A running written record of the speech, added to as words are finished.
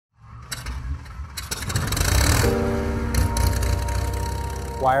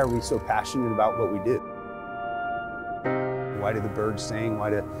Why are we so passionate about what we do? Why do the birds sing? Why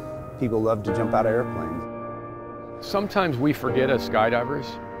do people love to jump out of airplanes? Sometimes we forget as skydivers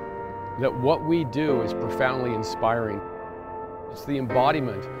that what we do is profoundly inspiring. It's the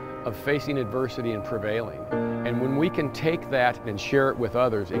embodiment of facing adversity and prevailing. And when we can take that and share it with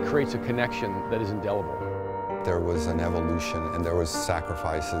others, it creates a connection that is indelible. There was an evolution, and there was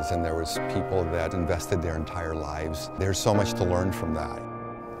sacrifices, and there was people that invested their entire lives. There's so much to learn from that.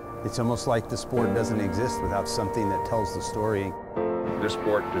 It's almost like the sport doesn't exist without something that tells the story. This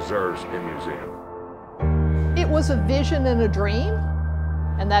sport deserves a museum. It was a vision and a dream,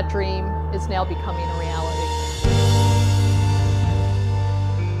 and that dream is now becoming a reality.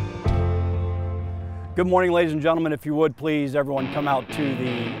 Good morning, ladies and gentlemen. If you would please, everyone come out to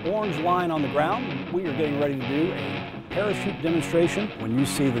the orange line on the ground. We are getting ready to do a parachute demonstration. When you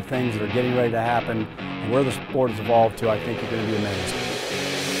see the things that are getting ready to happen and where the sport has evolved to, I think you're going to be amazed.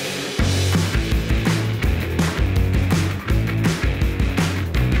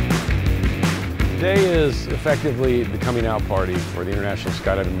 Today is effectively the coming out party for the International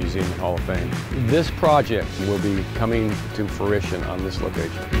Skydiving Museum and Hall of Fame. This project will be coming to fruition on this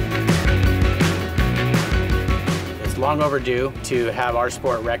location. It's long overdue to have our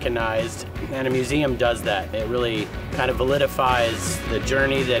sport recognized, and a museum does that. It really kind of validifies the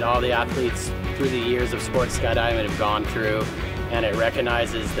journey that all the athletes through the years of sports skydiving have gone through, and it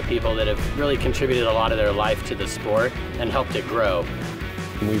recognizes the people that have really contributed a lot of their life to the sport and helped it grow.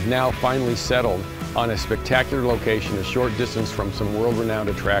 We've now finally settled on a spectacular location a short distance from some world-renowned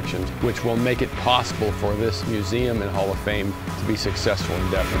attractions, which will make it possible for this museum and Hall of Fame to be successful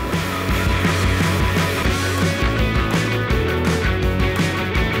indefinitely.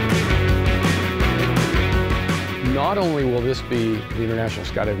 Not only will this be the International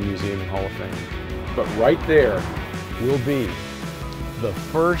Skydiving Museum and Hall of Fame, but right there will be the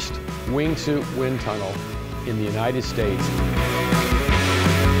first wingsuit wind tunnel in the United States.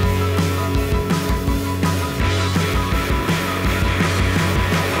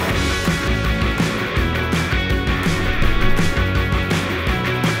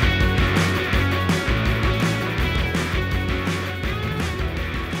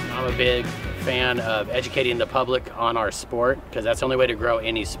 I'm a big fan of educating the public on our sport, because that's the only way to grow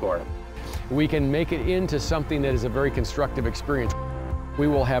any sport. We can make it into something that is a very constructive experience. We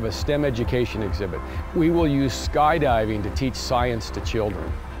will have a STEM education exhibit. We will use skydiving to teach science to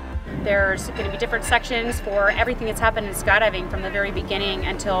children. There's going to be different sections for everything that's happened in skydiving from the very beginning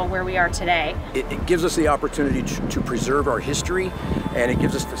until where we are today. It gives us the opportunity to preserve our history, and it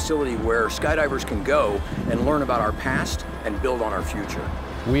gives us a facility where skydivers can go and learn about our past and build on our future.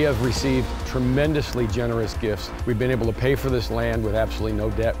 We have received tremendously generous gifts. We've been able to pay for this land with absolutely no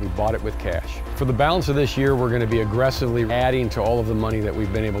debt. We bought it with cash. For the balance of this year, we're going to be aggressively adding to all of the money that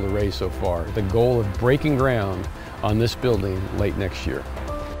we've been able to raise so far. The goal of breaking ground on this building late next year.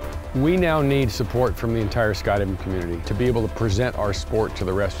 We now need support from the entire skydiving community to be able to present our sport to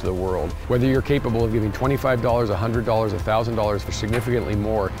the rest of the world. Whether you're capable of giving $25, $100, $1,000, or significantly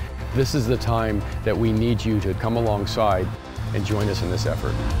more, this is the time that we need you to come alongside and join us in this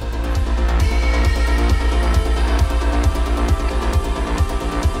effort.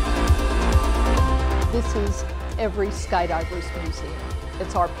 This is every skydiver's museum.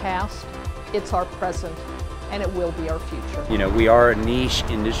 It's our past, it's our present, and it will be our future. You know, we are a niche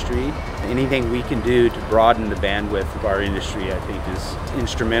industry. Anything we can do to broaden the bandwidth of our industry, I think, is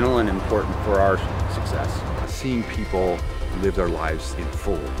instrumental and important for our success. Seeing people live their lives in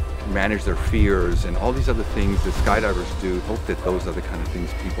full, manage their fears, and all these other things that skydivers do, hope that those are the kind of things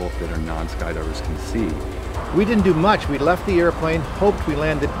people that are non-skydivers can see. We didn't do much. We left the airplane, hoped we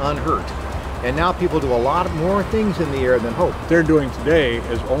landed unhurt. And now people do a lot more things in the air than hope. What they're doing today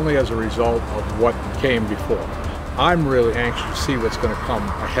is only as a result of what came before. I'm really anxious to see what's going to come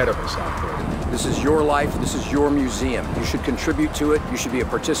ahead of us out there. This is your life, this is your museum. You should contribute to it, you should be a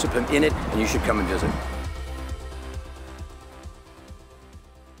participant in it, and you should come and visit.